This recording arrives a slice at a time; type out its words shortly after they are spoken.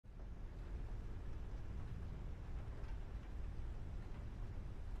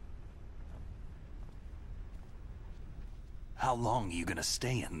How long are you gonna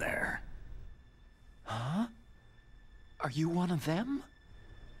stay in there? Huh? Are you one of them?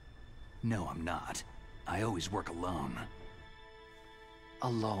 No, I'm not. I always work alone.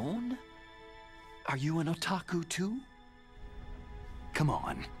 Alone? Are you an otaku too? Come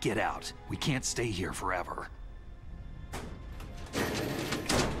on, get out. We can't stay here forever.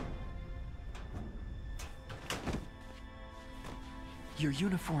 Your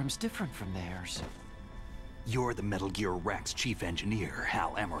uniform's different from theirs. You're the Metal Gear Rex chief engineer,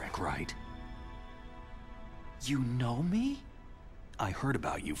 Hal Emmerich, right? You know me? I heard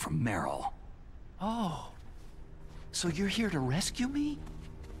about you from Meryl. Oh. So you're here to rescue me?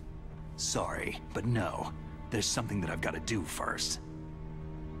 Sorry, but no. There's something that I've got to do first.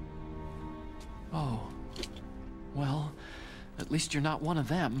 Oh. Well, at least you're not one of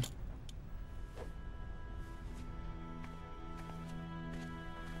them.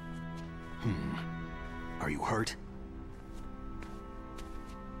 Are you hurt?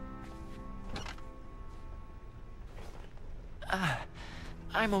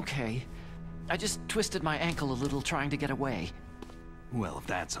 I'm okay. I just twisted my ankle a little trying to get away. Well, if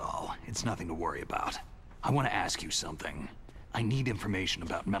that's all, it's nothing to worry about. I want to ask you something. I need information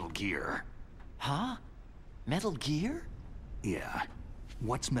about Metal Gear. Huh? Metal Gear? Yeah.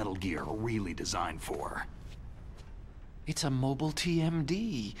 What's Metal Gear really designed for? It's a mobile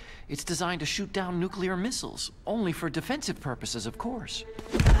TMD. It's designed to shoot down nuclear missiles. Only for defensive purposes, of course.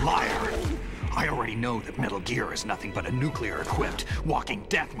 Liar! I already know that Metal Gear is nothing but a nuclear-equipped, walking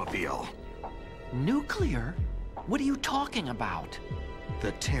deathmobile. Nuclear? What are you talking about?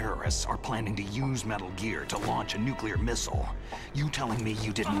 The terrorists are planning to use Metal Gear to launch a nuclear missile. You telling me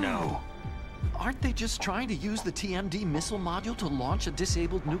you didn't know? Aren't they just trying to use the TMD missile module to launch a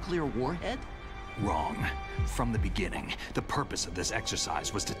disabled nuclear warhead? Wrong. From the beginning, the purpose of this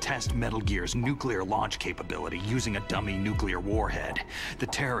exercise was to test Metal Gear's nuclear launch capability using a dummy nuclear warhead. The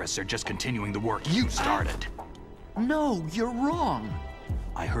terrorists are just continuing the work you started. No, you're wrong.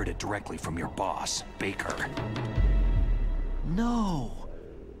 I heard it directly from your boss, Baker. No.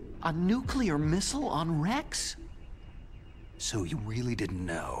 A nuclear missile on Rex? So you really didn't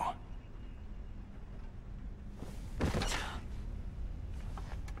know?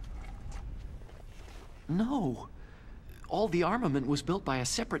 No. All the armament was built by a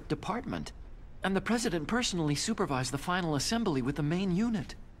separate department, and the President personally supervised the final assembly with the main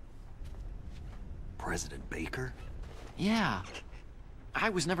unit. President Baker? Yeah. I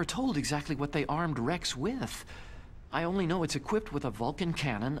was never told exactly what they armed Rex with. I only know it's equipped with a Vulcan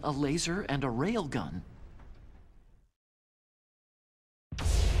cannon, a laser, and a railgun.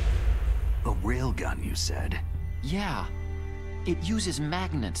 A railgun, you said? Yeah. It uses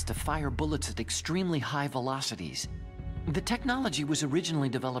magnets to fire bullets at extremely high velocities. The technology was originally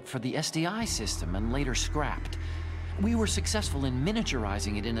developed for the SDI system and later scrapped. We were successful in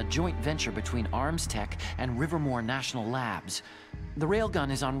miniaturizing it in a joint venture between Arms Tech and Rivermore National Labs. The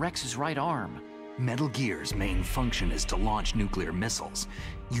railgun is on Rex's right arm. Metal Gear's main function is to launch nuclear missiles.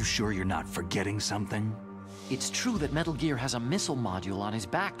 You sure you're not forgetting something? It's true that Metal Gear has a missile module on his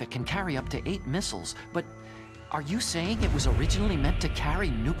back that can carry up to 8 missiles, but are you saying it was originally meant to carry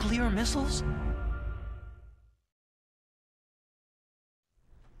nuclear missiles?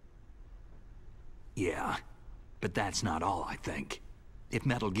 Yeah, but that's not all, I think. If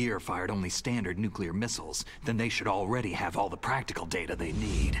Metal Gear fired only standard nuclear missiles, then they should already have all the practical data they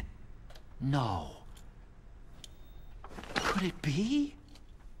need. No. Could it be?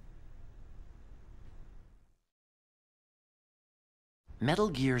 Metal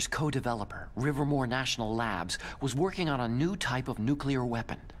Gear's co-developer, Rivermore National Labs, was working on a new type of nuclear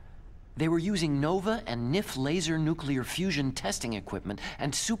weapon. They were using NOVA and NIF laser nuclear fusion testing equipment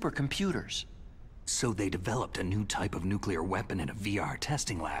and supercomputers. So they developed a new type of nuclear weapon in a VR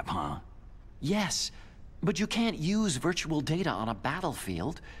testing lab, huh? Yes, but you can't use virtual data on a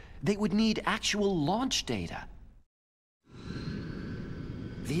battlefield. They would need actual launch data.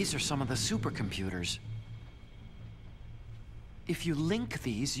 These are some of the supercomputers. If you link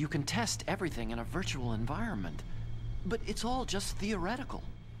these, you can test everything in a virtual environment. But it's all just theoretical.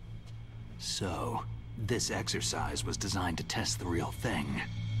 So, this exercise was designed to test the real thing.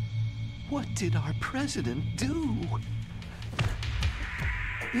 What did our president do?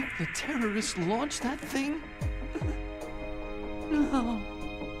 If the terrorists launched that thing? No.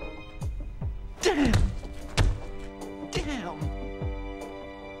 Damn! Damn!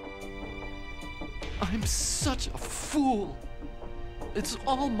 I'm such a fool. It's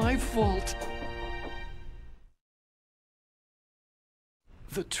all my fault.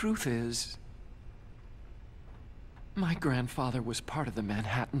 The truth is, my grandfather was part of the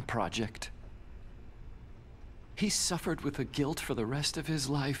Manhattan Project. He suffered with the guilt for the rest of his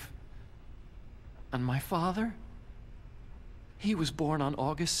life. And my father? He was born on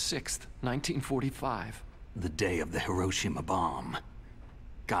August 6th, 1945. The day of the Hiroshima bomb.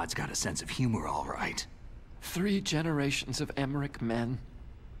 God's got a sense of humor, all right. 3 generations of Emmerich men.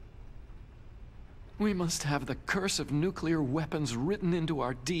 We must have the curse of nuclear weapons written into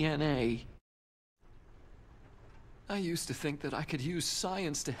our DNA. I used to think that I could use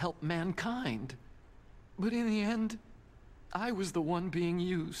science to help mankind. But in the end, I was the one being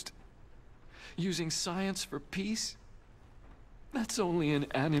used. Using science for peace? That's only in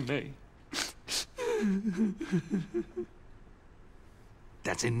anime.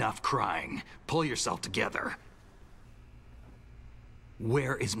 That's enough crying. Pull yourself together.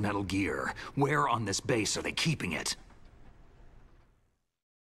 Where is Metal Gear? Where on this base are they keeping it?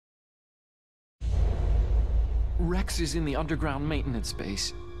 Rex is in the underground maintenance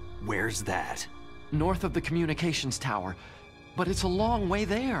base. Where's that? North of the communications tower. But it's a long way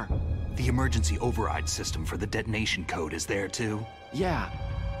there. The emergency override system for the detonation code is there too? Yeah,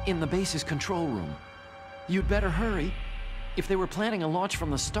 in the base's control room. You'd better hurry. If they were planning a launch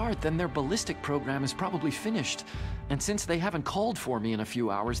from the start, then their ballistic program is probably finished. And since they haven't called for me in a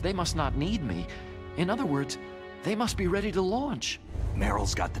few hours, they must not need me. In other words, they must be ready to launch.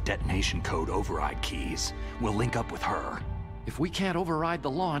 Meryl's got the detonation code override keys. We'll link up with her. If we can't override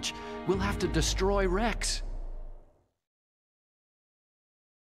the launch, we'll have to destroy Rex.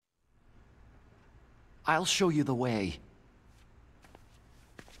 I'll show you the way.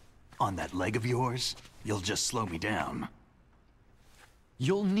 On that leg of yours, you'll just slow me down.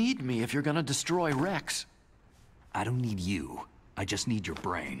 You'll need me if you're gonna destroy Rex. I don't need you. I just need your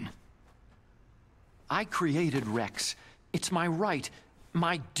brain. I created Rex. It's my right,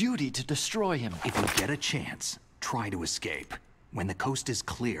 my duty to destroy him. If you get a chance, try to escape. When the coast is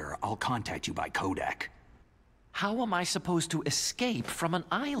clear, I'll contact you by codec. How am I supposed to escape from an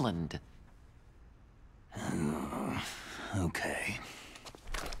island? Okay.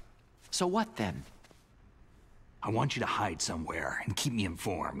 So what then? I want you to hide somewhere and keep me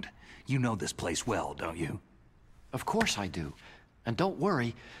informed. You know this place well, don't you? Of course I do. And don't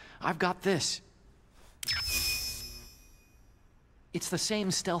worry, I've got this. It's the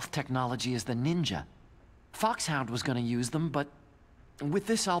same stealth technology as the Ninja. Foxhound was gonna use them, but with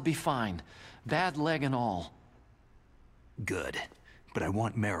this I'll be fine. Bad leg and all. Good. But I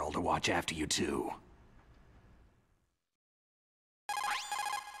want Meryl to watch after you too.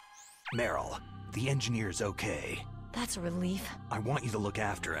 Meryl, the engineer's okay. That's a relief. I want you to look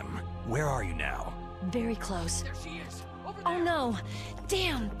after him. Where are you now? Very close. There she is. Over Oh no!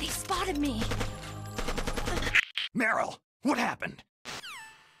 Damn, they spotted me! Meryl, what happened?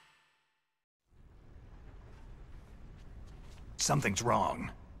 Something's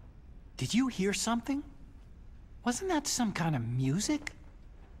wrong. Did you hear something? Wasn't that some kind of music?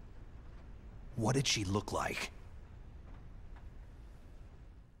 What did she look like?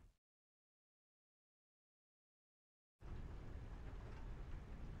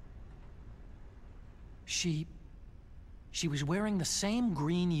 She was wearing the same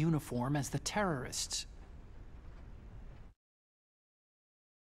green uniform as the terrorists.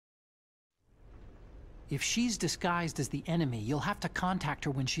 If she's disguised as the enemy, you'll have to contact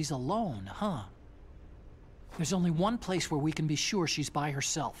her when she's alone, huh? There's only one place where we can be sure she's by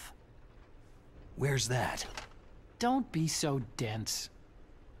herself. Where's that? Don't be so dense.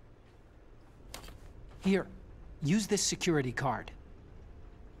 Here, use this security card.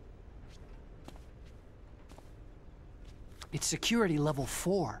 It's security level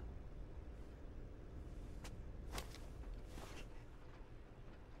 4.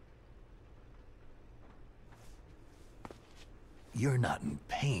 You're not in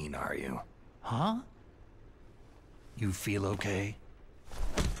pain, are you? Huh? You feel okay?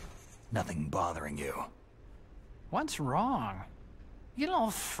 Nothing bothering you? What's wrong? You get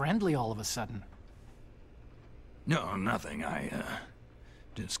all friendly all of a sudden. No, nothing.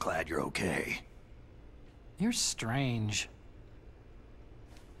 Just glad you're okay. You're strange.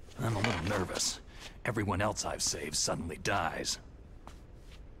 I'm a little nervous. Everyone else I've saved suddenly dies.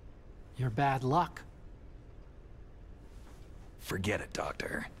 You're bad luck. Forget it,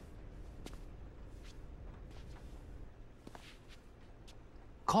 Doctor.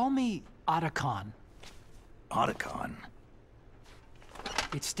 Call me Otacon. Otacon?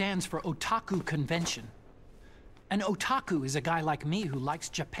 It stands for Otaku Convention. An otaku is a guy like me who likes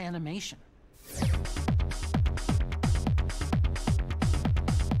Japanimation.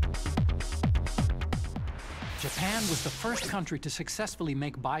 Japan was the first country to successfully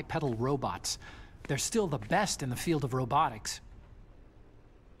make bipedal robots. They're still the best in the field of robotics.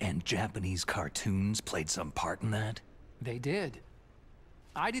 And Japanese cartoons played some part in that? They did.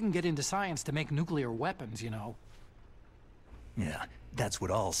 I didn't get into science to make nuclear weapons, you know. Yeah, that's what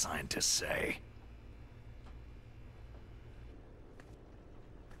all scientists say.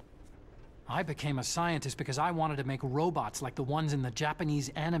 I became a scientist because I wanted to make robots like the ones in the Japanese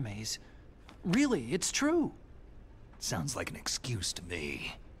animes. Really, it's true. Sounds like an excuse to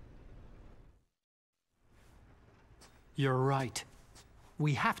me. You're right.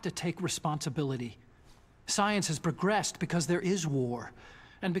 We have to take responsibility. Science has progressed because there is war.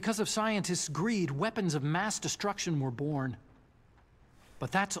 And because of scientists' greed, weapons of mass destruction were born.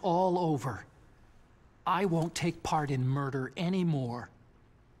 But that's all over. I won't take part in murder anymore.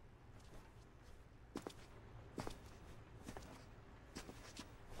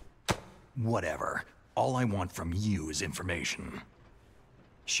 Whatever. All I want from you is information.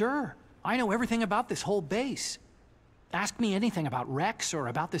 Sure, I know everything about this whole base. Ask me anything about Rex or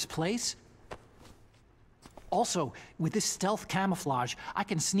about this place. Also, with this stealth camouflage, I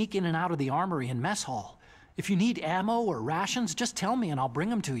can sneak in and out of the armory and mess hall. If you need ammo or rations, just tell me and I'll bring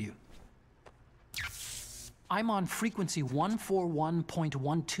them to you. I'm on frequency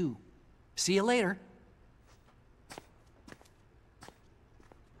 141.12. See you later.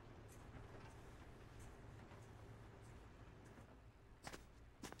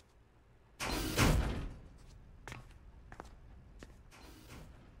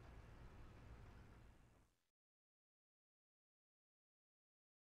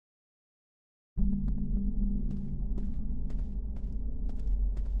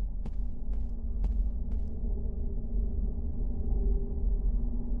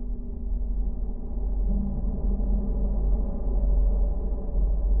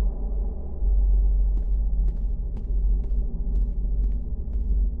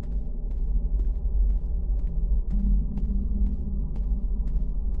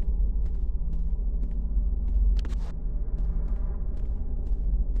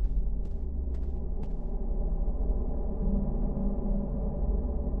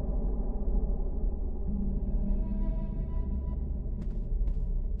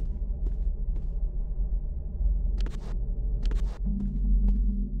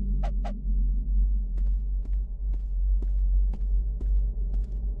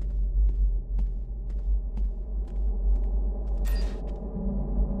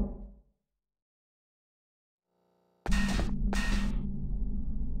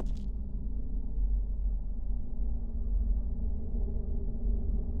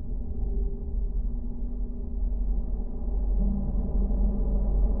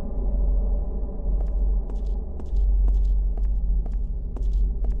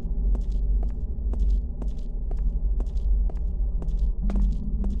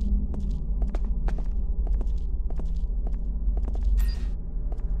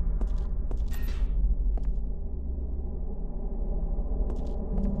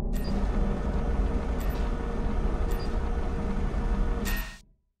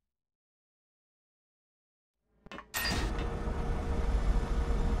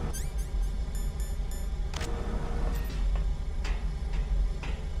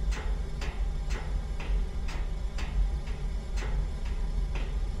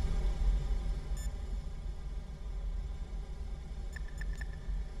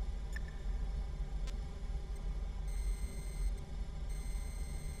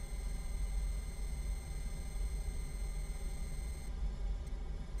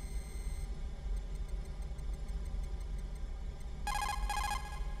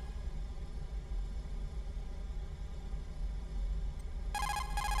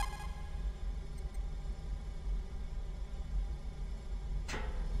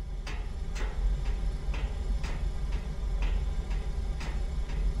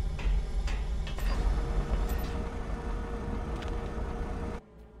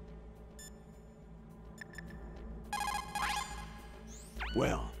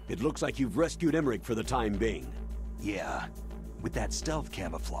 Well, it looks like you've rescued Emmerich for the time being. Yeah. With that stealth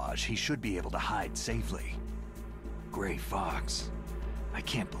camouflage, he should be able to hide safely. Gray Fox. I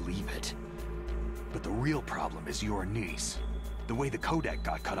can't believe it. But the real problem is your niece. The way the codec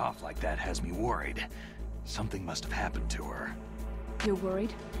got cut off like that has me worried. Something must have happened to her. You're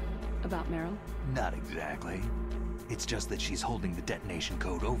worried? About Meryl? Not exactly. It's just that she's holding the detonation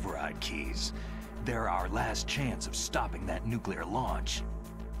code override keys. They're our last chance of stopping that nuclear launch.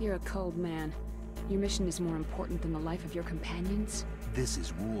 You're a cold man. Your mission is more important than the life of your companions? This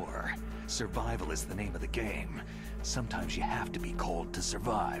is war. Survival is the name of the game. Sometimes you have to be cold to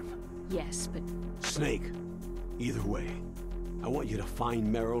survive. Yes, but... Snake, either way, I want you to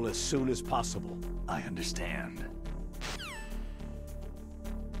find Meryl as soon as possible. I understand.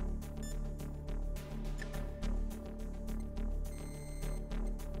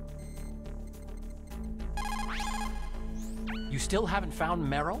 still haven't found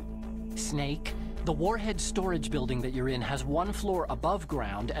Merrill? Snake, the warhead storage building that you're in has 1 floor above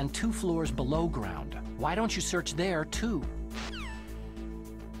ground and 2 floors below ground. Why don't you search there, too?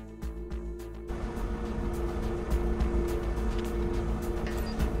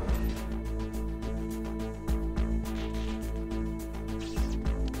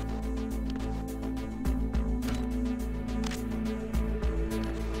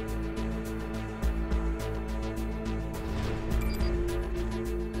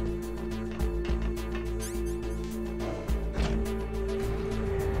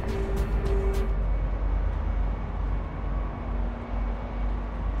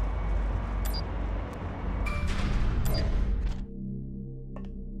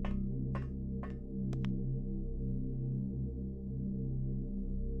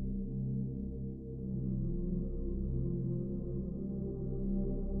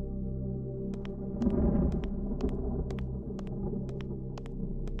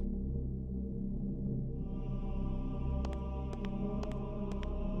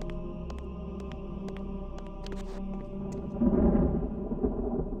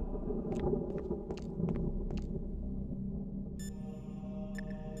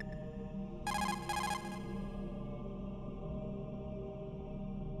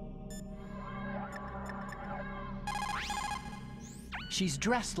 She's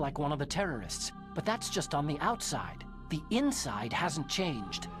dressed like one of the terrorists, but that's just on the outside. The inside hasn't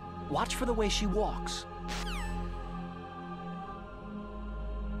changed. Watch for the way she walks.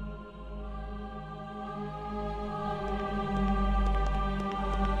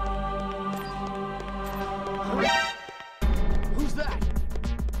 Who's that?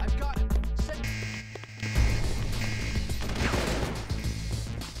 I've got him.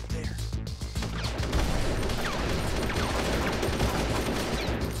 There.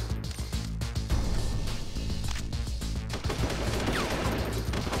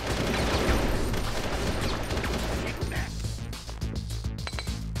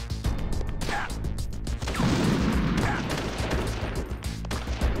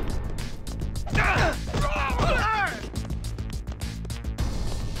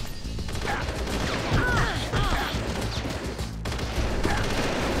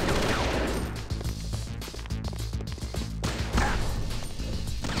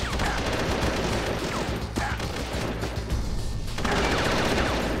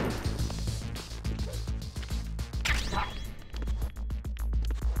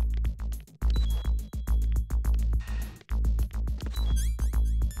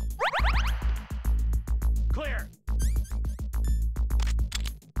 Clear!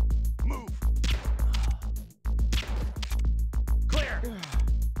 Move! Clear!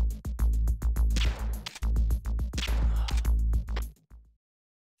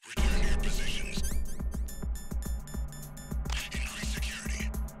 Return to your positions. Increase security.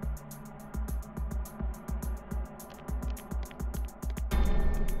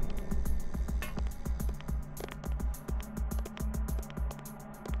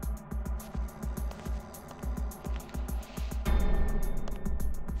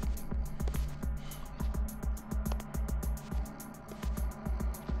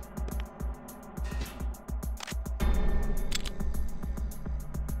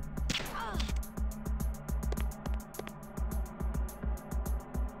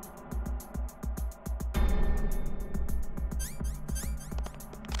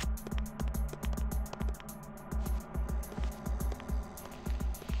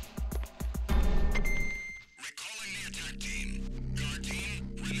 Recalling the attack team. Guard team,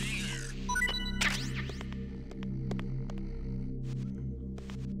 remain there.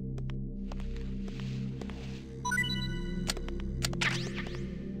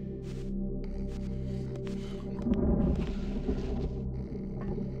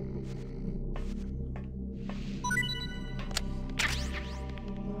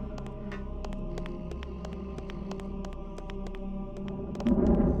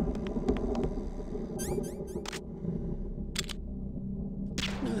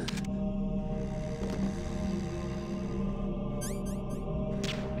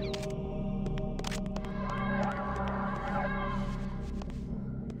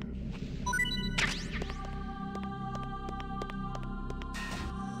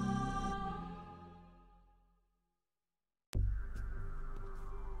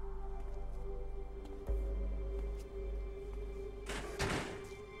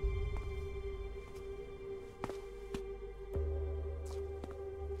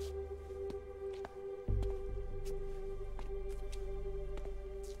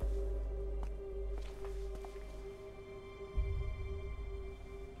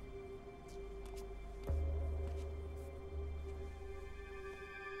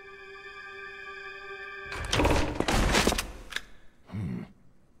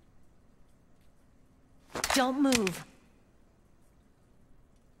 Don't move.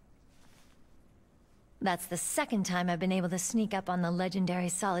 That's the second time I've been able to sneak up on the legendary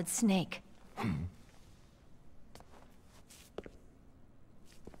Solid Snake.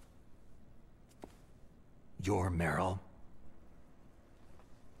 You're Meryl?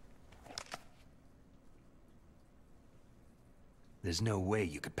 There's no way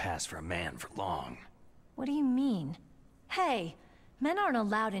you could pass for a man for long. What do you mean? Hey, men aren't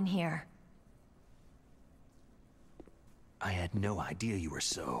allowed in here. I had no idea you were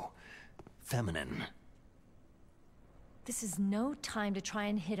so... feminine. This is no time to try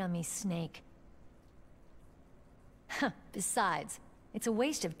and hit on me, Snake. Besides, it's a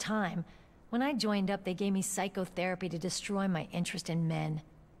waste of time. When I joined up, they gave me psychotherapy to destroy my interest in men.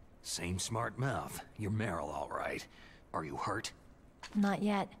 Same smart mouth. You're Meryl, all right. Are you hurt? Not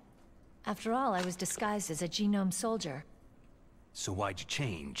yet. After all, I was disguised as a genome soldier. So why'd you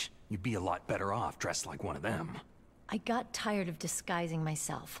change? You'd be a lot better off dressed like one of them. I got tired of disguising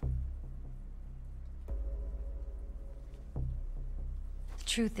myself. The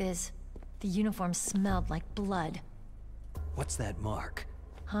truth is, the uniform smelled like blood. What's that mark?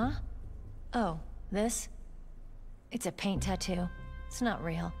 Huh? Oh, this? It's a paint tattoo. It's not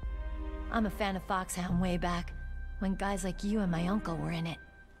real. I'm a fan of Foxhound way back, when guys like you and my uncle were in it.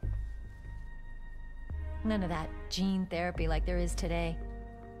 None of that gene therapy like there is today.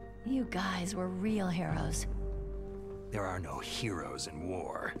 You guys were real heroes. There are no heroes in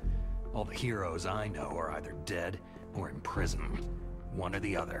war. All the heroes I know are either dead or in prison. One or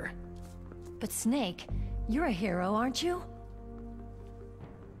the other. But Snake, you're a hero, aren't you?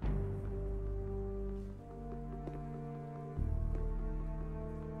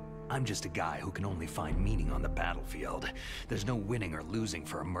 I'm just a guy who can only find meaning on the battlefield. There's no winning or losing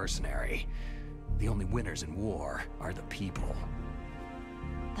for a mercenary. The only winners in war are the people.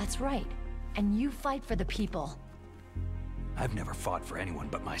 That's right. And you fight for the people. I've never fought for anyone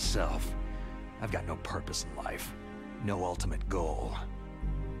but myself. I've got no purpose in life. No ultimate goal.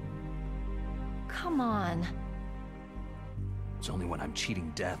 Come on. It's only when I'm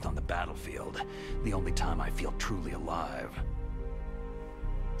cheating death on the battlefield, the only time I feel truly alive.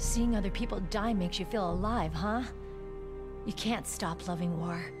 Seeing other people die makes you feel alive, huh? You can't stop loving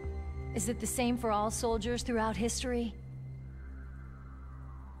war. Is it the same for all soldiers throughout history?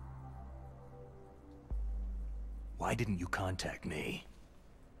 Why didn't you contact me?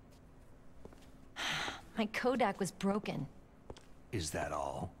 My Kodak was broken. Is that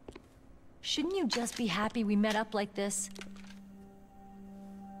all? Shouldn't you just be happy we met up like this?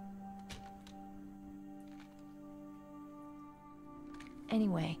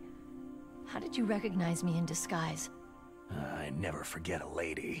 Anyway, how did you recognize me in disguise? I never forget a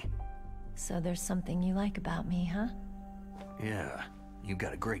lady. So there's something you like about me, huh? Yeah, you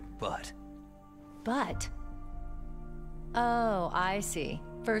got a great butt. Butt? Oh, I see.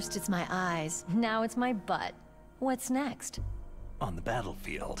 First it's my eyes, now it's my butt. What's next? On the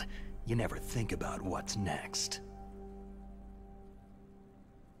battlefield, you never think about what's next.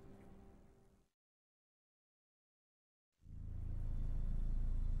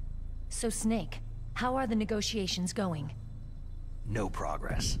 So Snake, how are the negotiations going? No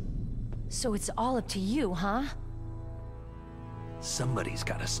progress. So it's all up to you, huh? Somebody's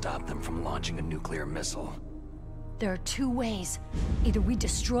gotta stop them from launching a nuclear missile. There are two ways. Either we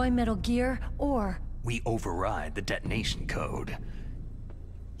destroy Metal Gear, or... We override the detonation code.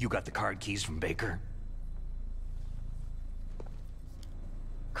 You got the card keys from Baker?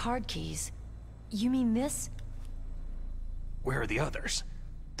 Card keys? You mean this? Where are the others?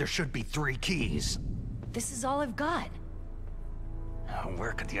 There should be 3 keys. This is all I've got.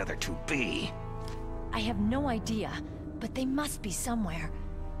 Where could the other 2 be? I have no idea, but they must be somewhere.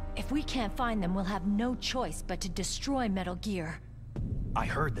 If we can't find them, we'll have no choice but to destroy Metal Gear. I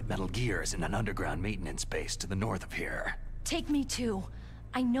heard that Metal Gear is in an underground maintenance base to the north of here. Take me too.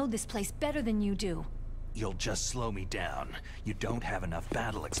 I know this place better than you do. You'll just slow me down. You don't have enough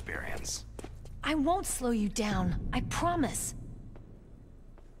battle experience. I won't slow you down, I promise.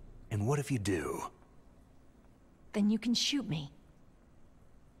 And what if you do? Then you can shoot me.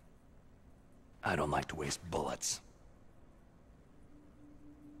 I don't like to waste bullets.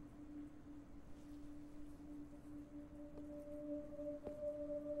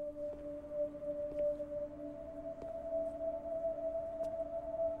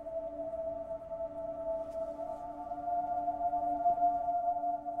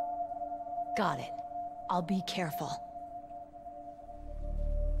 Got it. I'll be careful.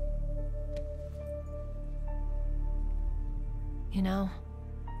 You know,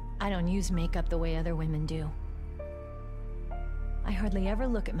 I don't use makeup the way other women do. I hardly ever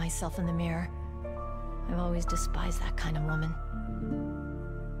look at myself in the mirror. I've always despised that kind of woman.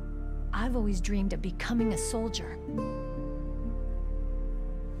 I've always dreamed of becoming a soldier.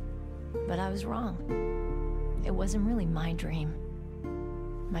 But I was wrong. It wasn't really my dream.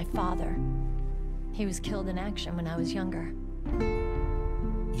 My father, he was killed in action when I was younger.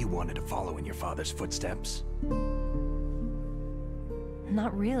 You wanted to follow in your father's footsteps?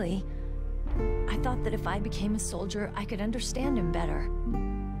 Not really. I thought that if I became a soldier, I could understand him better.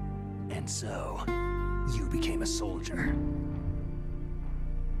 And so, you became a soldier.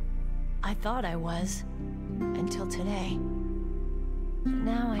 I thought I was, until today. But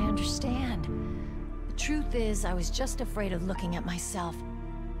now I understand. The truth is, I was just afraid of looking at myself.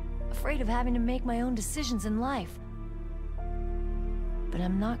 Afraid of having to make my own decisions in life. But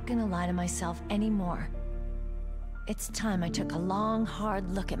I'm not gonna lie to myself anymore. It's time I took a long,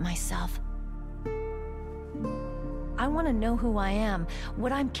 hard look at myself. I want to know who I am,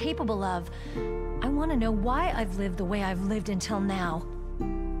 what I'm capable of. I want to know why I've lived the way I've lived until now.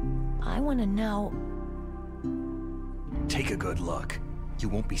 I want to know... Take a good look. You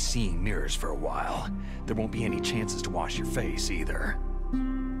won't be seeing mirrors for a while. There won't be any chances to wash your face, either.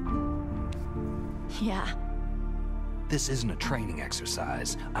 Yeah. This isn't a training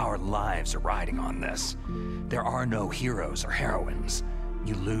exercise. Our lives are riding on this. There are no heroes or heroines.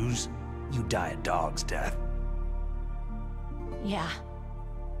 You lose, you die a dog's death. Yeah.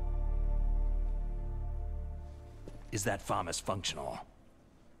 Is that FAMAS functional?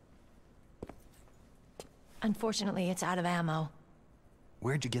 Unfortunately, it's out of ammo.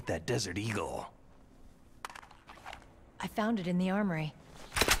 Where'd you get that Desert Eagle? I found it in the armory.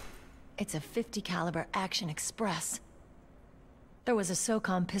 It's a .50 caliber Action Express. There was a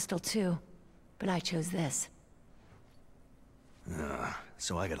SOCOM pistol too, but I chose this.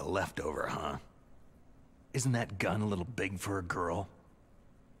 So I got a leftover, huh? Isn't that gun a little big for a girl?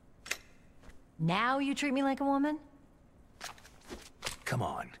 Now you treat me like a woman? Come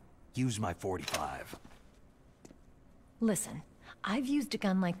on, use my .45. Listen, I've used a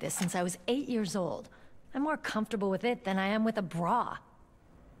gun like this since I was 8 years old. I'm more comfortable with it than I am with a bra.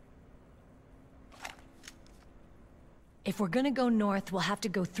 If we're gonna go north, we'll have to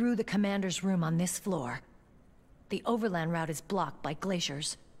go through the commander's room on this floor. The overland route is blocked by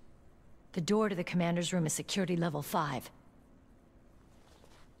glaciers. The door to the commander's room is security level 5.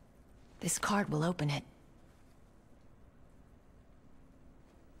 This card will open it.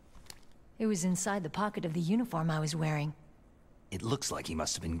 It was inside the pocket of the uniform I was wearing. It looks like he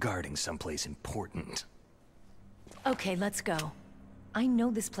must have been guarding someplace important. Okay, let's go. I know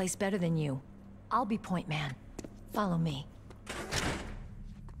this place better than you. I'll be point man. Follow me.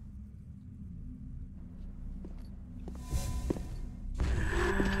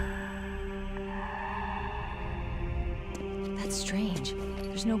 That's strange.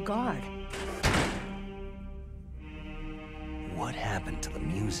 There's no guard. What happened to the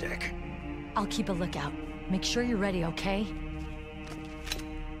music? I'll keep a lookout. Make sure you're ready, okay?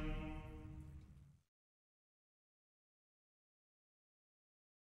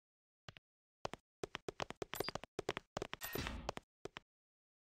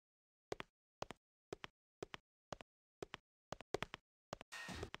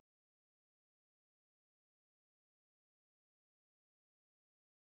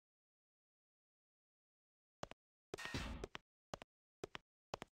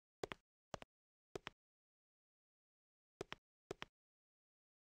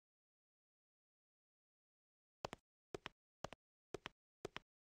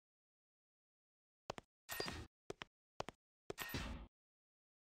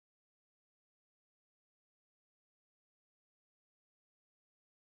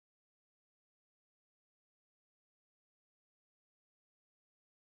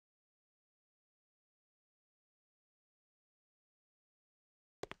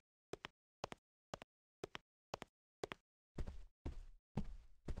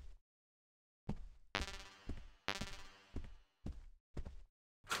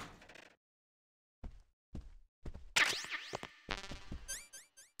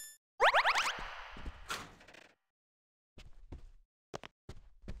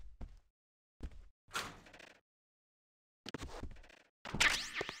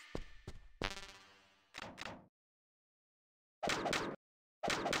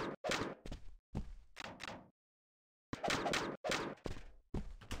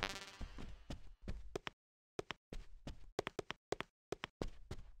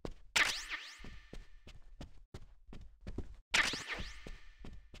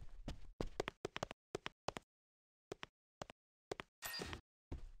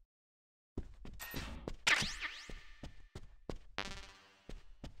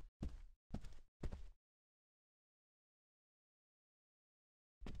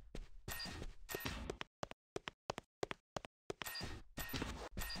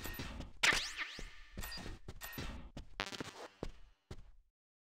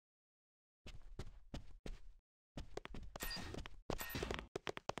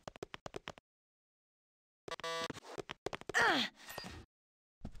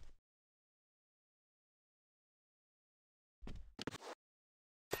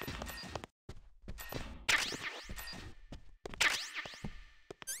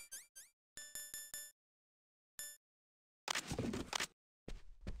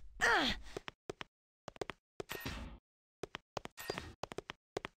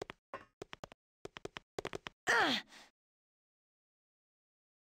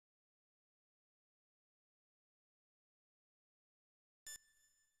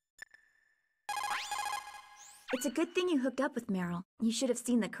 It's a good thing you hooked up with Meryl. You should have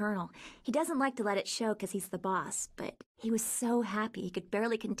seen the Colonel. He doesn't like to let it show because he's the boss, but he was so happy he could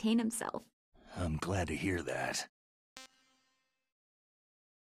barely contain himself. I'm glad to hear that.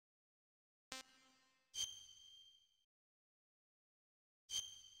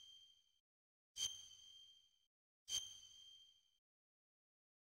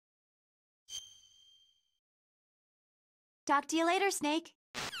 Talk to you later, Snake.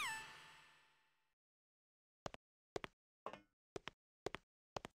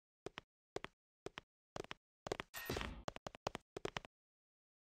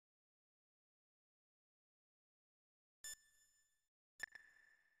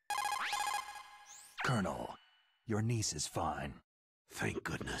 Colonel, your niece is fine. Thank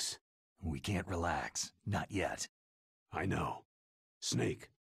goodness. We can't relax. Not yet. I know. Snake.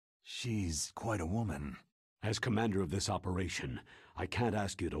 She's quite a woman. As commander of this operation, I can't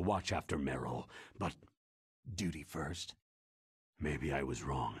ask you to watch after Meryl, but... Duty first. Maybe I was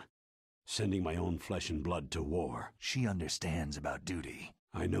wrong. Sending my own flesh and blood to war. She understands about duty.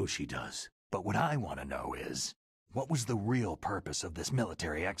 I know she does. But what I want to know is, what was the real purpose of this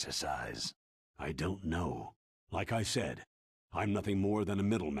military exercise? I don't know. Like I said, I'm nothing more than a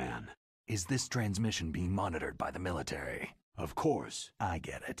middleman. Is this transmission being monitored by the military? Of course. I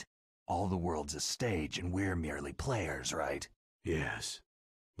get it. All the world's a stage and we're merely players, right? Yes.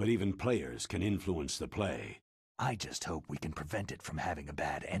 But even players can influence the play. I just hope we can prevent it from having a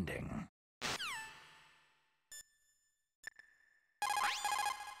bad ending.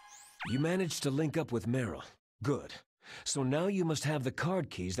 You managed to link up with Meryl. Good. So now you must have the card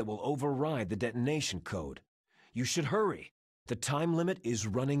keys that will override the detonation code. You should hurry. The time limit is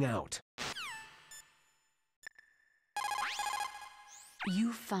running out.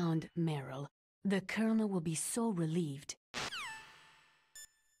 You found Meryl. The Colonel will be so relieved.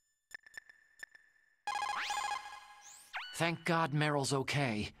 Thank God Meryl's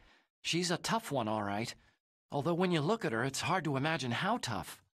okay. She's a tough one, all right. Although when you look at her, it's hard to imagine how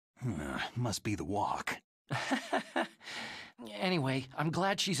tough. Must be the walk. Anyway, I'm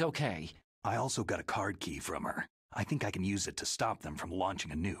glad she's okay. I also got a card key from her. I think I can use it to stop them from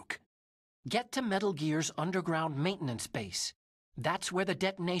launching a nuke. Get to Metal Gear's underground maintenance base. That's where the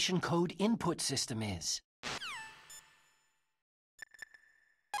detonation code input system is.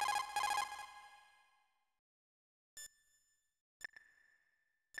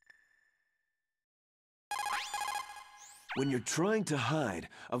 When you're trying to hide,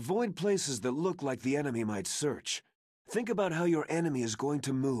 avoid places that look like the enemy might search. Think about how your enemy is going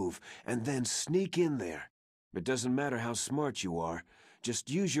to move, and then sneak in there. It doesn't matter how smart you are, just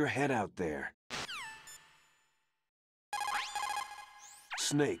use your head out there.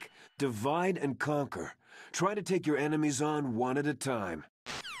 Snake, divide and conquer. Try to take your enemies on one at a time.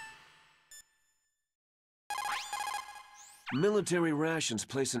 Military rations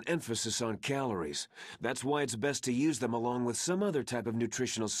place an emphasis on calories. That's why it's best to use them along with some other type of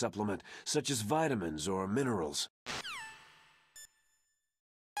nutritional supplement, such as vitamins or minerals.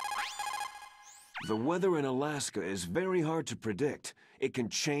 The weather in Alaska is very hard to predict. It can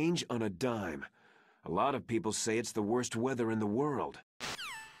change on a dime. A lot of people say it's the worst weather in the world.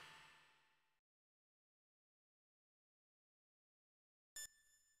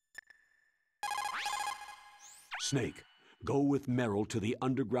 Snake, go with Meryl to the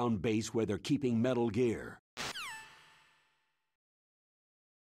underground base where they're keeping Metal Gear.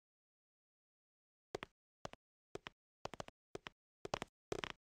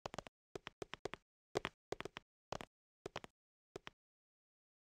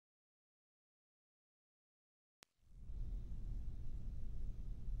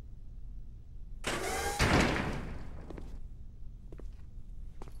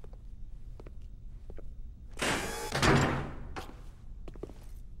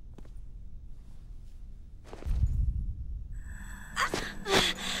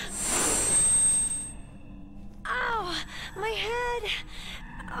 My head!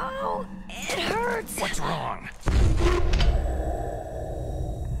 Oh, it hurts! What's wrong?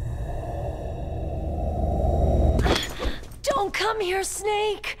 Don't come here,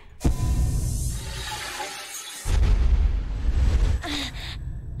 Snake!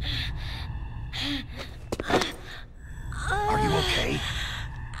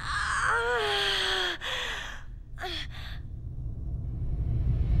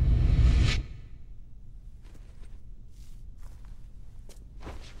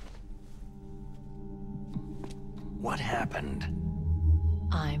 What happened?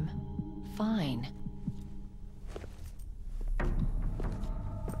 I'm fine.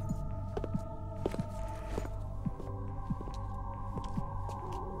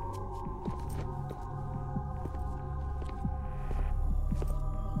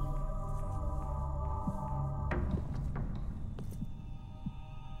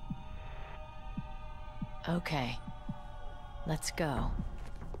 Okay, let's go.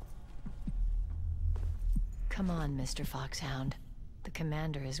 Come on, Mr. Foxhound. The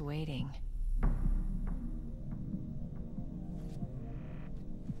commander is waiting.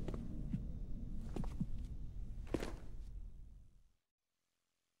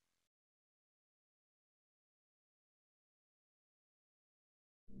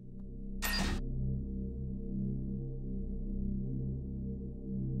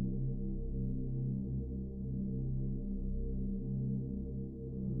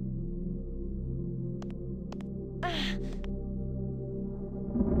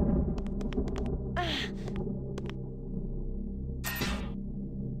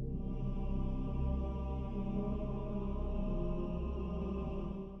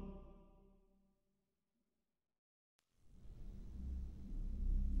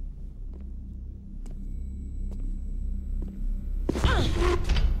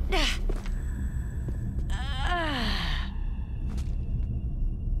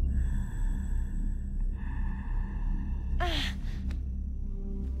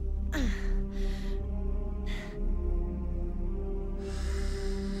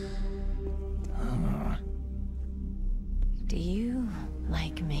 Do you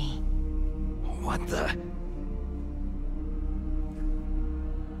like me? What the?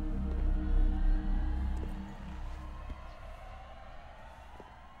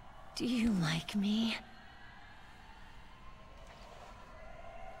 Do you like me?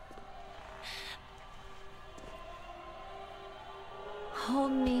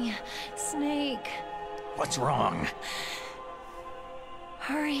 Hold me, Snake. What's wrong?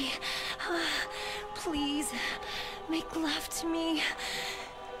 Hurry. Please, make love to me.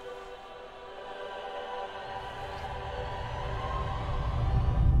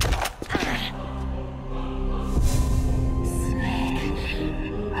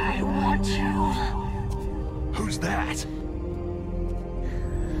 Snake, I want you. Who's that?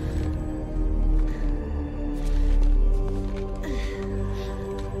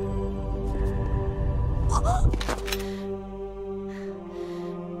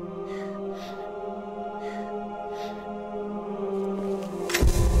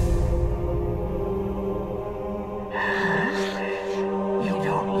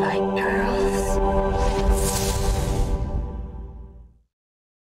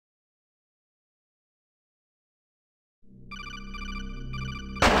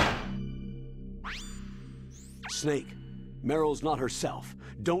 Snake, Meryl's not herself.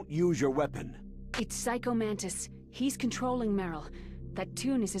 Don't use your weapon. It's Psycho Mantis. He's controlling Meryl. That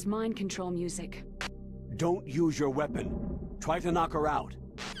tune is his mind control music. Don't use your weapon. Try to knock her out.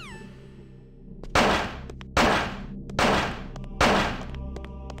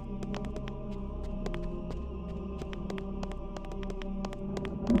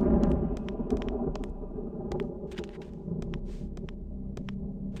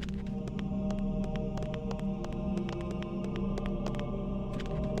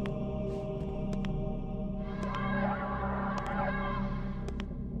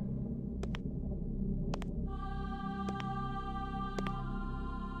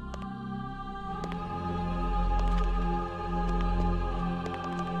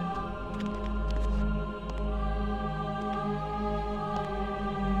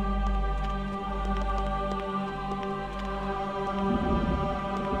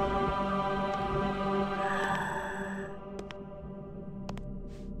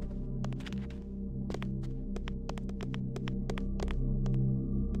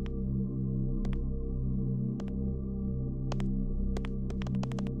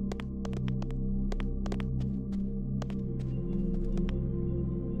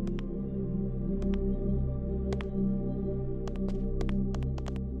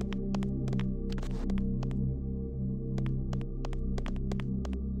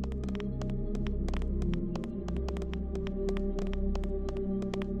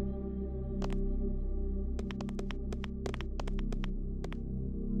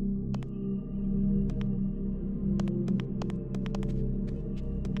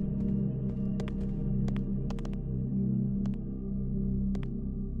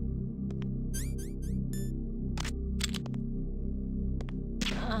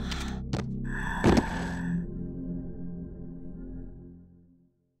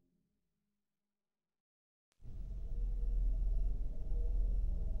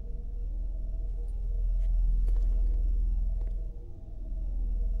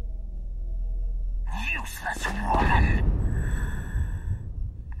 useless woman!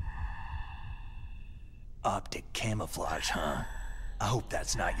 Optic camouflage, huh? I hope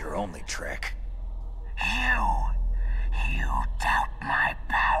that's not your only trick. You doubt my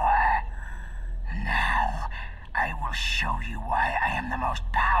power. Now, I will show you why I am the most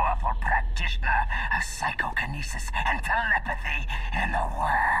powerful practitioner of psychokinesis and telepathy in the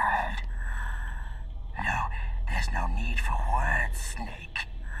world. No, there's no need for words, Snake.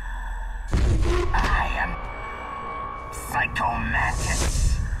 I am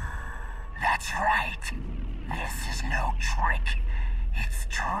Psychomantis. That's right. This is no trick. It's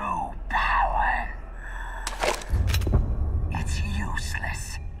true power. It's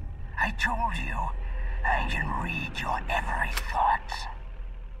useless. I told you, I can read your every thought.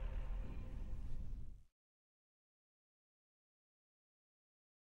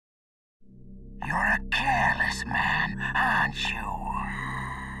 You're a careless man, aren't you?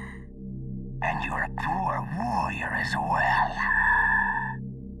 And you're a poor warrior as well.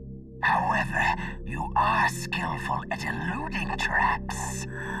 However, you are skillful at eluding traps.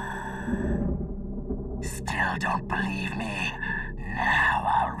 Still don't believe me? Now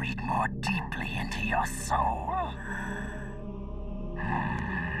I'll read more deeply into your soul.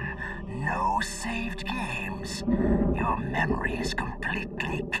 No saved games. Your memory is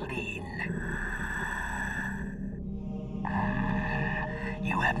completely clean.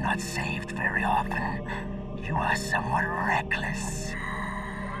 You have not saved very often. You are somewhat reckless.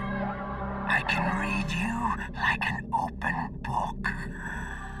 I can read you like an open book.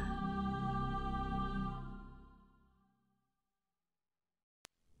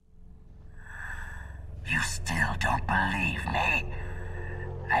 You still don't believe me?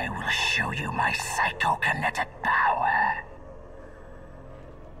 I will show you my psychokinetic power.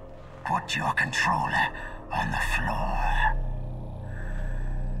 Put your controller on the floor.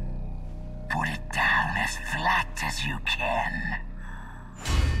 Put it down as flat as you can.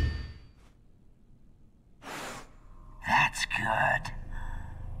 That's good.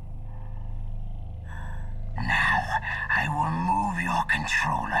 Now, I will move your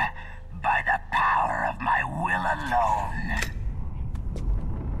controller by the power of my will alone.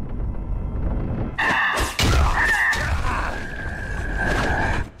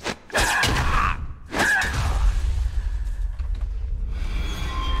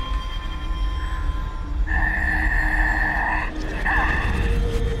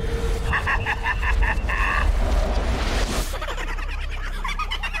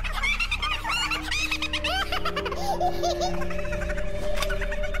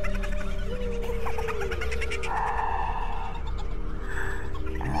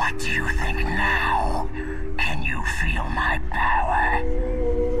 What do you think now? Can you feel my power?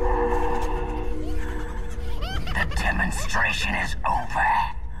 The demonstration is over.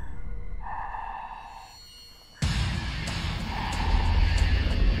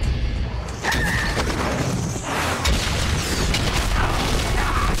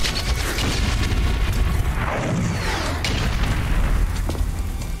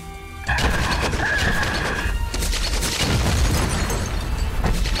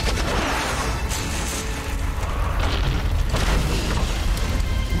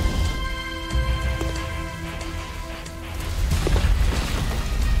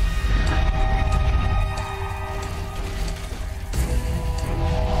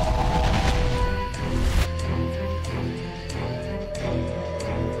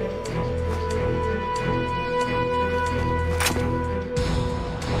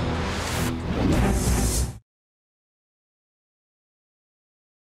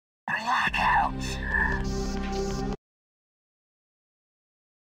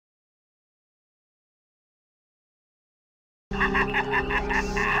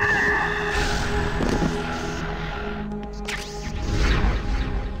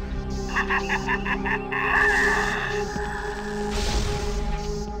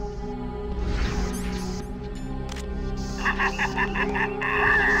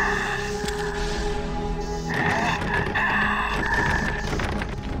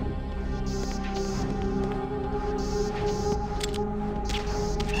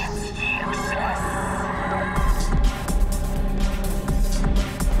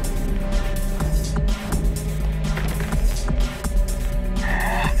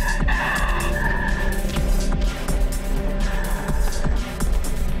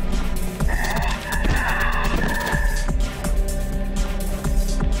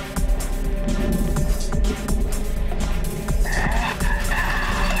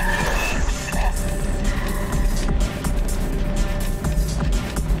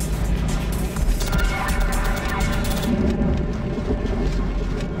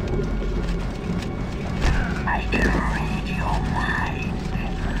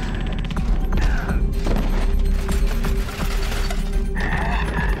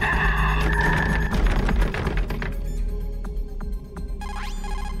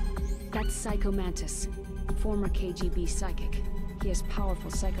 Mantis, former KGB psychic. He has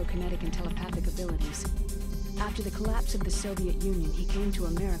powerful psychokinetic and telepathic abilities. After the collapse of the Soviet Union, he came to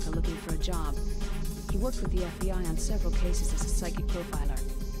America looking for a job. He worked with the FBI on several cases as a psychic profiler.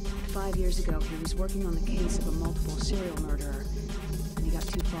 5 years ago, he was working on the case of a multiple serial murderer, and he got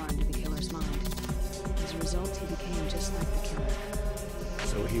too far into the killer's mind. As a result, he became just like the killer.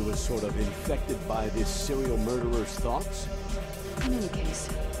 So he was sort of infected by this serial murderer's thoughts? In any case,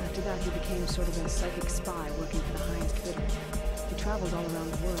 after that he became sort of a psychic spy working for the highest bidder. He traveled all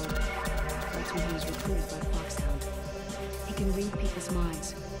around the world. That's when he was recruited by Foxhound. He can read people's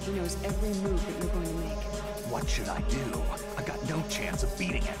minds. He knows every move that you're going to make. What should I do? I got no chance of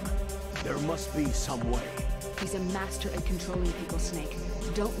beating him. There must be some way. He's a master at controlling people, Snake.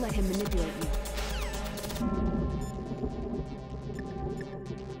 Don't let him manipulate you.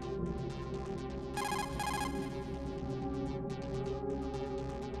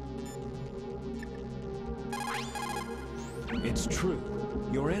 It's true.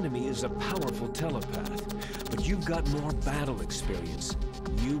 Your enemy is a powerful telepath, but you've got more battle experience.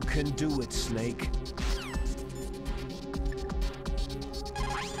 You can do it, Snake.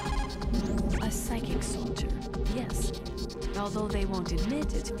 A psychic soldier, yes. Although they won't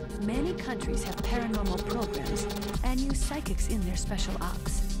admit it, many countries have paranormal programs and use psychics in their special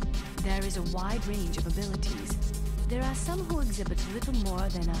ops. There is a wide range of abilities. There are some who exhibit little more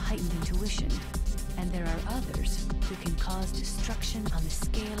than a heightened intuition, and there are others who can cause destruction on the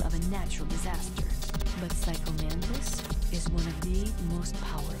scale of a natural disaster. But Psychomantis is one of the most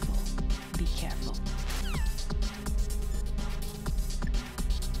powerful. Be careful.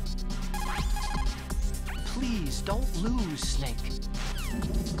 Please, don't lose, Snake.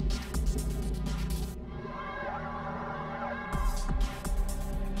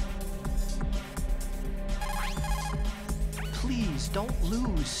 Please, don't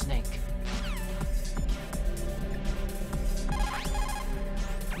lose, Snake.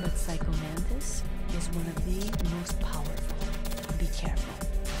 But Psychomantis is one of the most powerful. Be careful.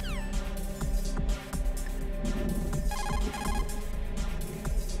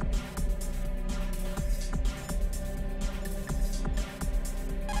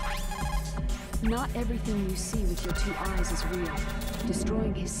 Not everything you see with your 2 eyes is real.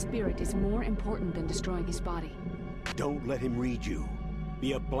 Destroying his spirit is more important than destroying his body. Don't let him read you.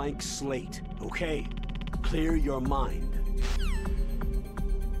 Be a blank slate, okay? Clear your mind.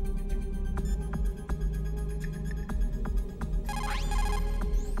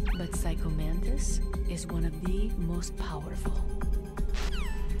 But Psychomantis is one of the most powerful.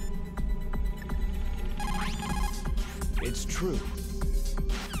 It's true.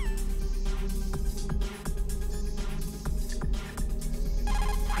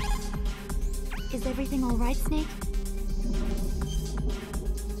 Is everything all right, Snake?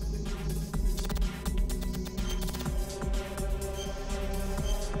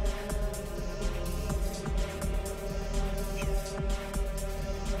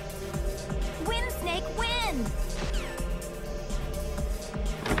 Win, Snake, win!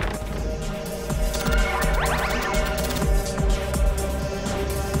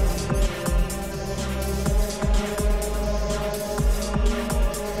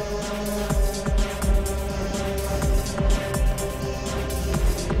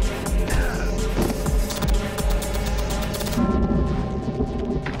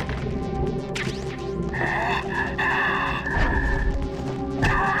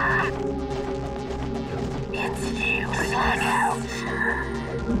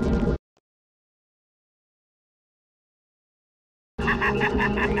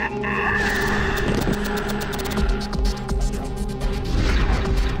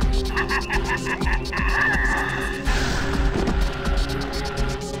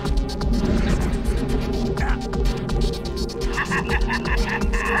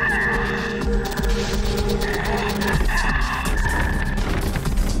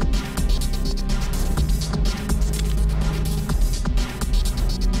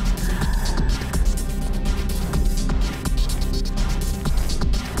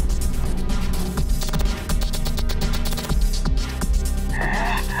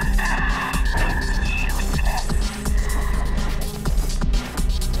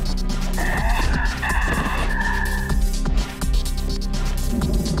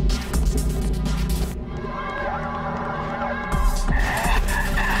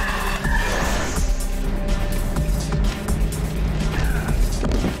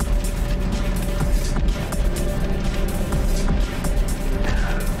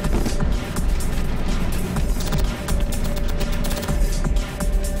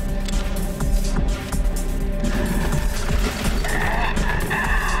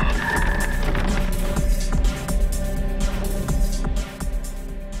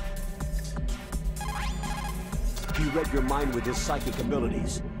 He read your mind with his psychic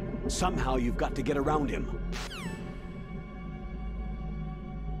abilities. Somehow you've got to get around him.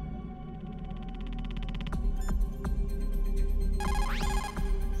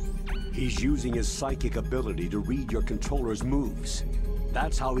 He's using his psychic ability to read your controller's moves.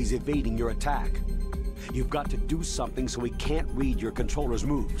 That's how he's evading your attack. You've got to do something so he can't read your controller's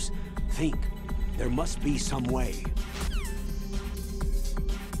moves. Think. There must be some way.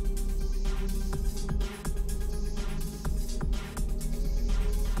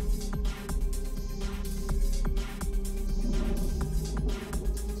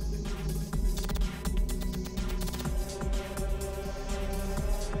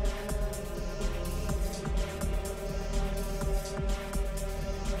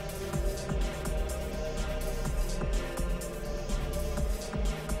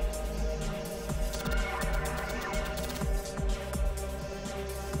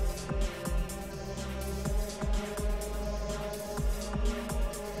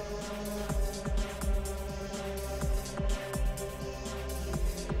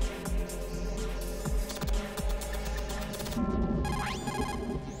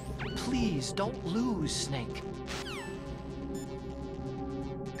 Please, don't lose, Snake.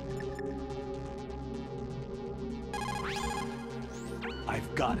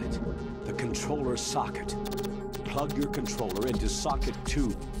 I've got it. The controller socket. Plug your controller into socket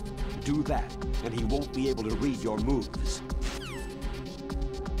 2. Do that, and he won't be able to read your moves.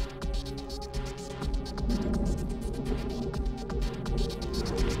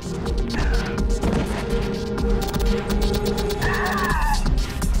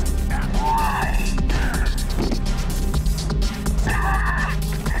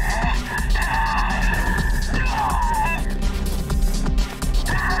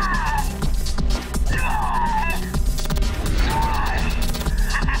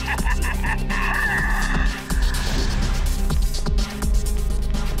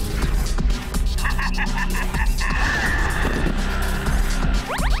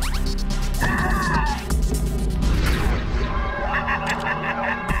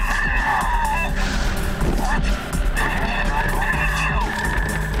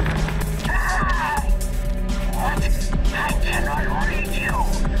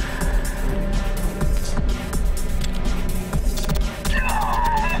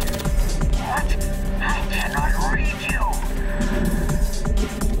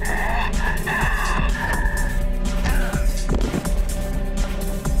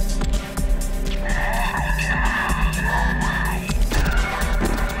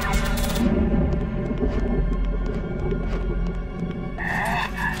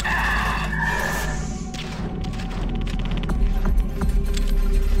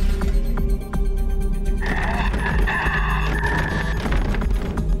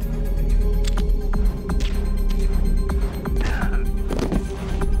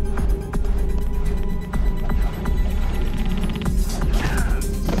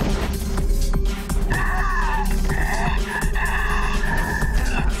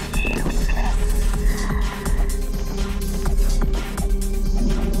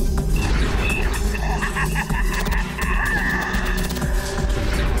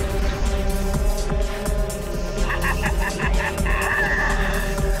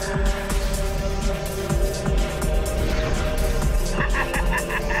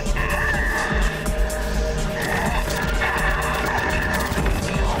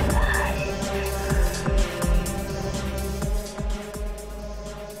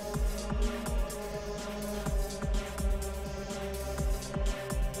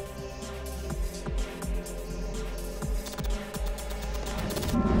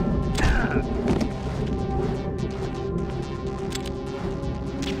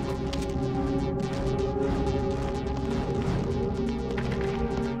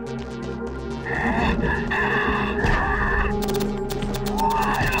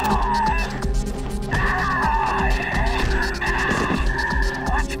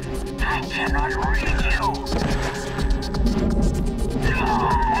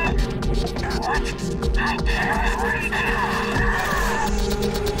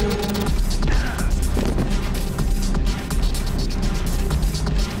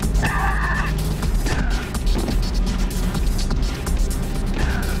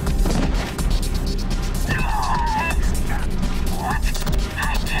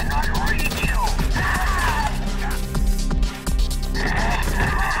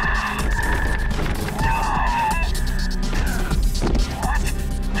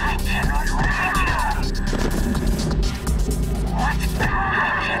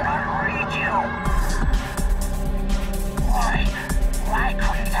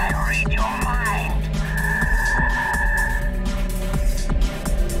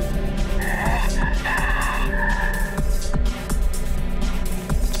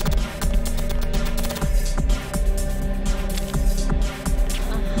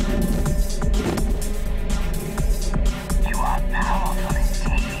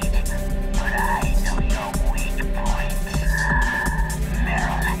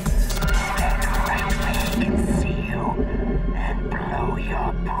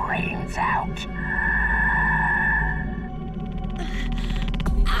 brains out.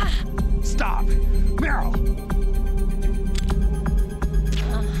 Stop! Meryl!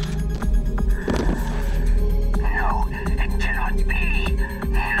 No, it cannot be.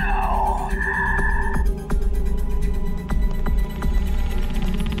 No.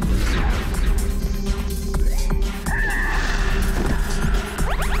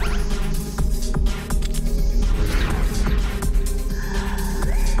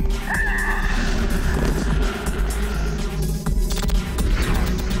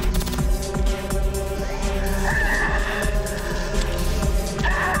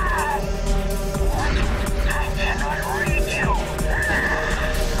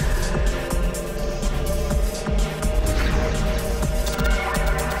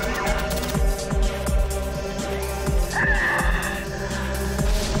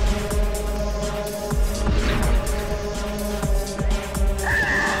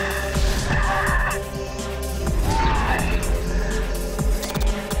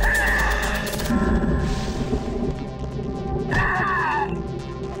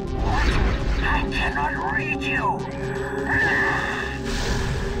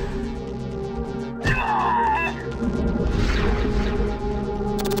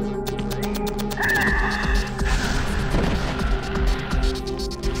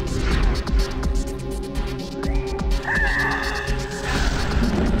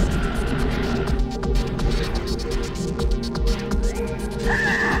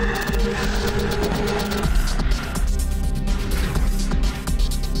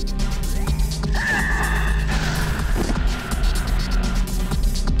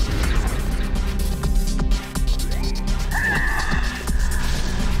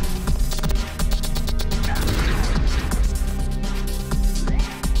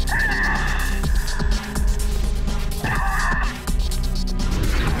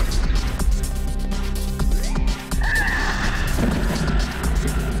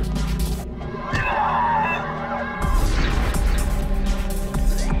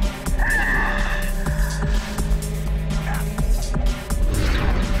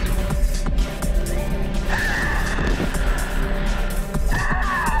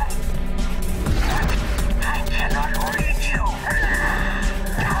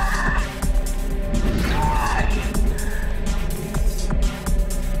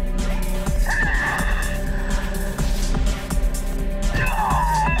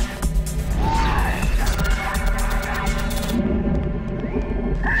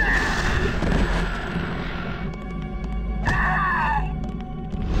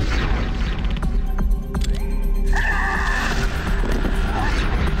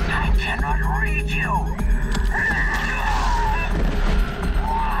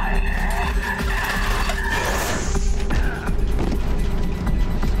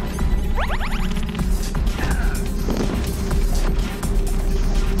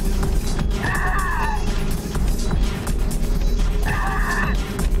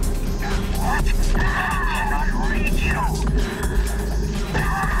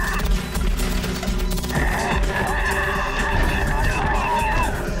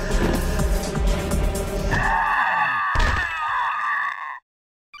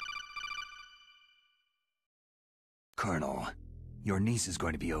 Colonel, your niece is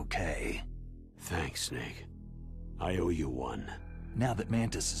going to be okay. Thanks, Snake. I owe you one. Now that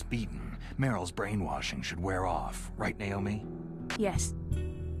Mantis is beaten, Meryl's brainwashing should wear off, right, Naomi? Yes.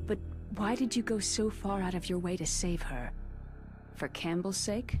 But why did you go so far out of your way to save her? For Campbell's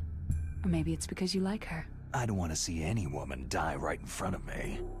sake? Or maybe it's because you like her. I don't want to see any woman die right in front of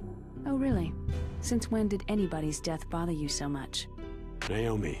me. Oh, really? Since when did anybody's death bother you so much?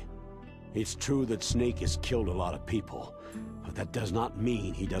 Naomi, it's true that Snake has killed a lot of people, but that does not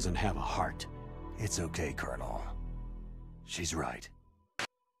mean he doesn't have a heart. It's okay, Colonel. She's right.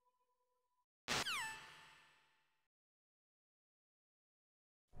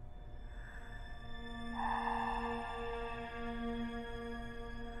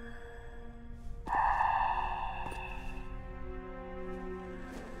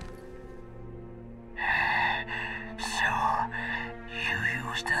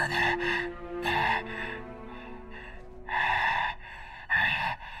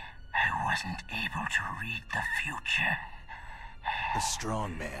 A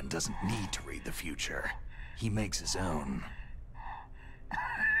strong man doesn't need to read the future. He makes his own.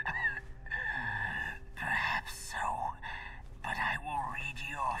 Perhaps so, but I will read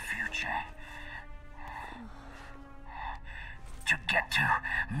your future. To get to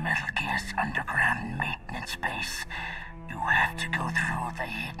Metal Gear's underground maintenance base, you have to go through the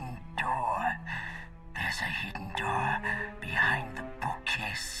hidden door. The There's a hidden door behind the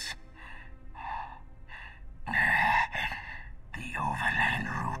bookcase. The overland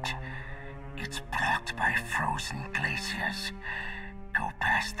route. It's blocked by frozen glaciers. Go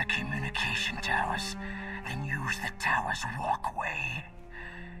past the communication towers, then use the tower's walkway.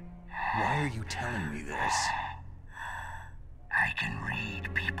 Why are you telling me this? I can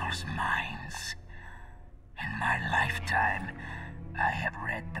read people's minds. In my lifetime, I have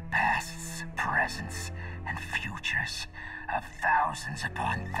read the pasts, presents, and futures of thousands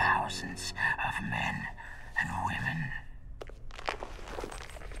upon thousands of men and women.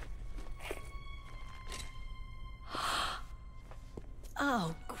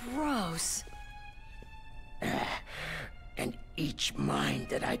 Oh, gross. And each mind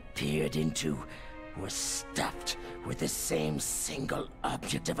that I peered into was stuffed with the same single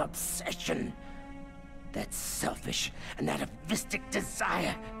object of obsession. That selfish and atavistic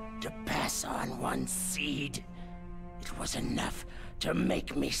desire to pass on one seed. It was enough to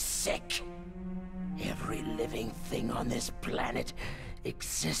make me sick. Every living thing on this planet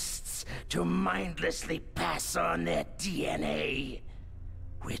exists to mindlessly pass on their DNA.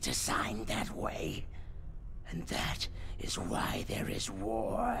 We're designed that way. And that is why there is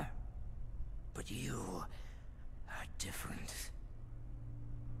war. But you are different.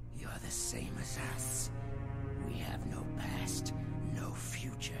 You're the same as us. We have no past, no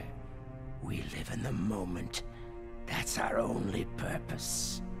future. We live in the moment. That's our only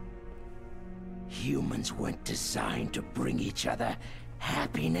purpose. Humans weren't designed to bring each other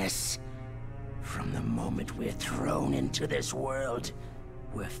happiness. From the moment we're thrown into this world,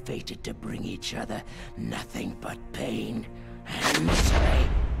 we're fated to bring each other nothing but pain and misery.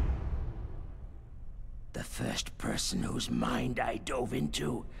 The first person whose mind I dove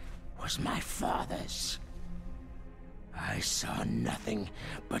into was my father's. I saw nothing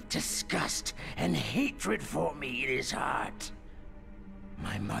but disgust and hatred for me in his heart.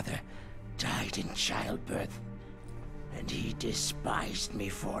 My mother died in childbirth, and he despised me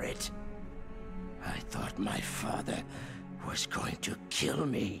for it. I thought my father was going to kill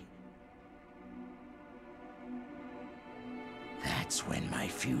me. That's when my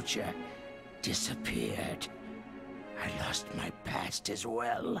future disappeared. I lost my past as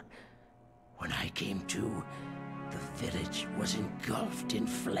well. When I came to, the village was engulfed in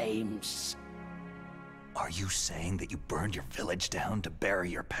flames. Are you saying that you burned your village down to bury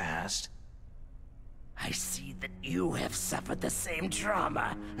your past? I see that you have suffered the same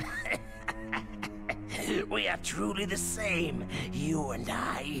trauma. We are truly the same, you and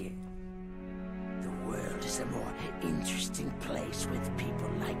I. The world is a more interesting place with people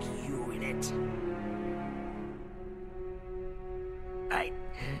like you in it. I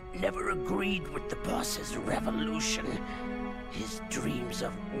never agreed with the boss's revolution. His dreams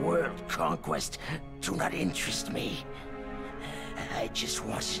of world conquest do not interest me. I just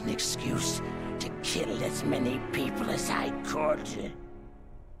wanted an excuse to kill as many people as I could.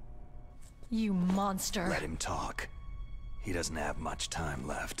 You monster. Let him talk. He doesn't have much time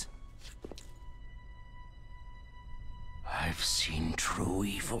left. I've seen true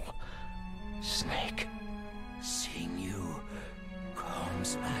evil, Snake. Seeing you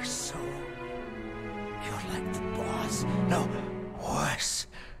calms my soul. You're like the boss. No, worse.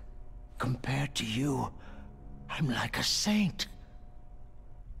 Compared to you, I'm like a saint.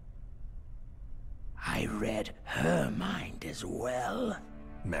 I read her mind as well.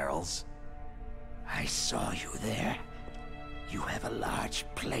 Meryl's? I saw you there. You have a large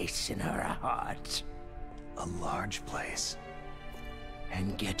place in her heart. A large place?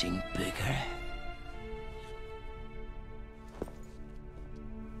 And getting bigger.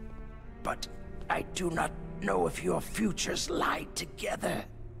 But I do not know if your futures lie together.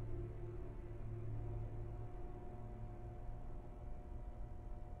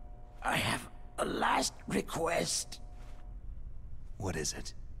 I have a last request. What is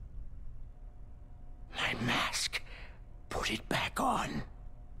it? My mask. Put it back on.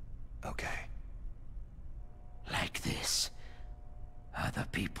 Okay. Like this. Other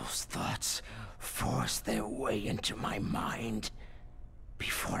people's thoughts force their way into my mind.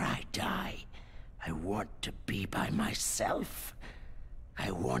 Before I die, I want to be by myself.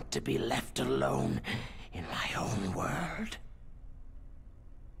 I want to be left alone in my own world.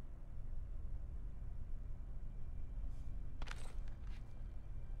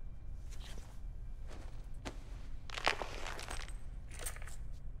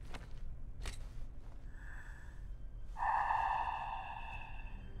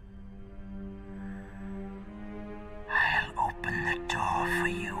 I'll open the door for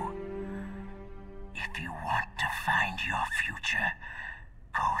you. If you want to find your future,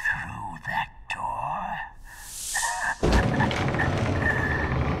 go through that door.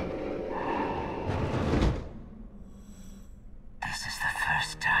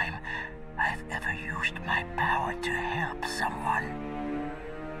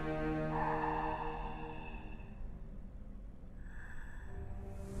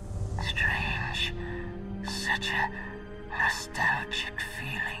 such a nostalgic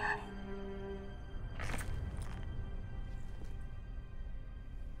feeling.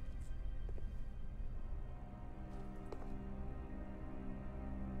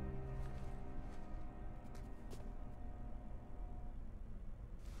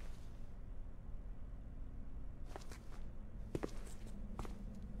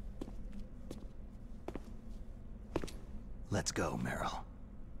 Let's go, Meryl.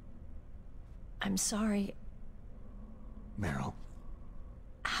 I'm sorry. Meryl?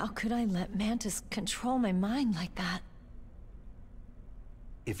 How could I let Mantis control my mind like that?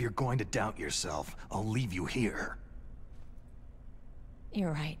 If you're going to doubt yourself, I'll leave you here.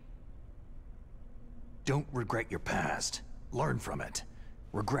 You're right. Don't regret your past. Learn from it.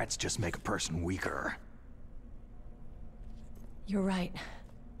 Regrets just make a person weaker. You're right.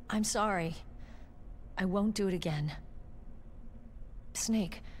 I'm sorry. I won't do it again.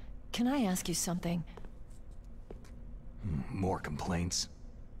 Snake, can I ask you something? More complaints?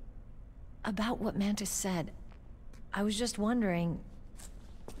 About what Mantis said. I was just wondering...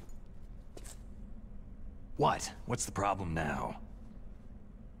 What? What's the problem now?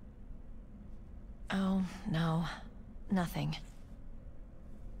 Oh, no. Nothing.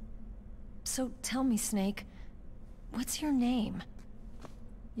 So tell me, Snake, what's your name?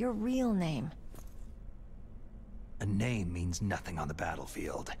 Your real name? A name means nothing on the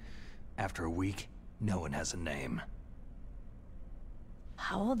battlefield. After a week, no one has a name.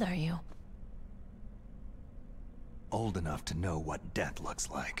 How old are you? Old enough to know what death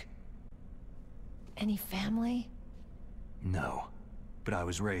looks like. Any family? No, but I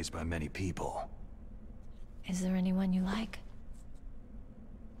was raised by many people. Is there anyone you like?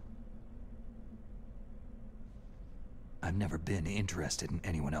 I've never been interested in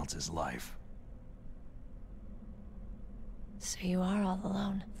anyone else's life. So you are all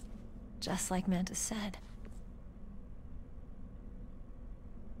alone, just like Mantis said.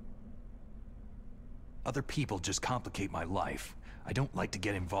 Other people just complicate my life. I don't like to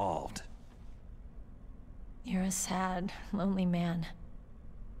get involved. You're a sad, lonely man.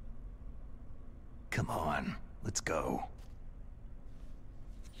 Come on, let's go.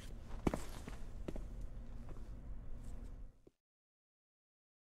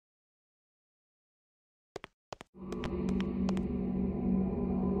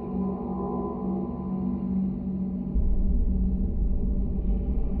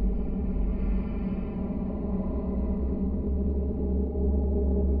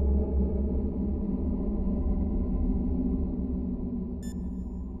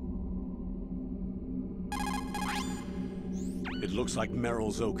 It looks like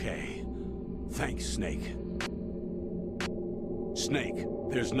Meryl's okay. Thanks, Snake. Snake,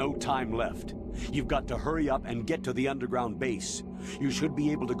 there's no time left. You've got to hurry up and get to the underground base. You should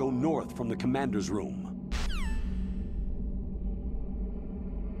be able to go north from the commander's room.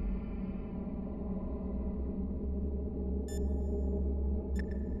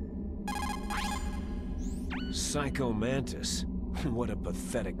 Psycho Mantis. What a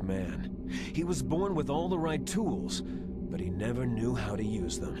pathetic man. He was born with all the right tools, but he never knew how to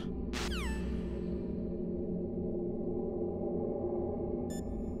use them.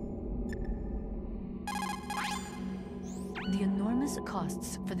 The enormous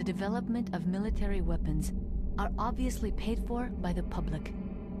costs for the development of military weapons are obviously paid for by the public.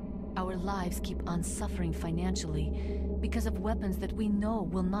 Our lives keep on suffering financially because of weapons that we know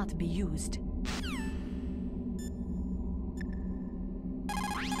will not be used.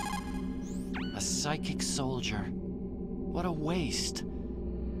 A psychic soldier. What a waste.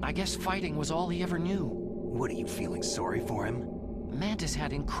 I guess fighting was all he ever knew. What, are you feeling sorry for him? Mantis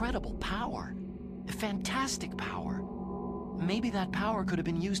had incredible power. Fantastic power. Maybe that power could have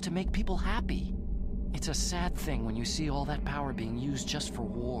been used to make people happy. It's a sad thing when you see all that power being used just for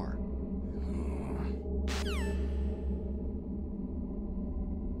war.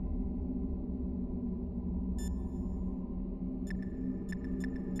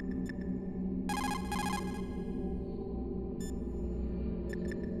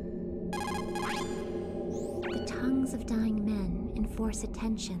 The tongues of dying men enforce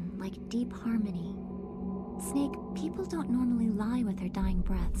attention like deep harmony. Snake, people don't normally lie with their dying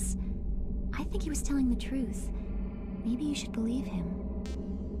breaths. I think he was telling the truth. Maybe you should believe him.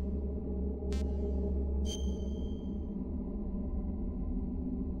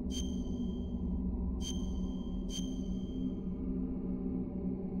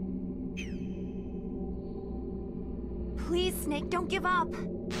 Please, Snake, don't give up!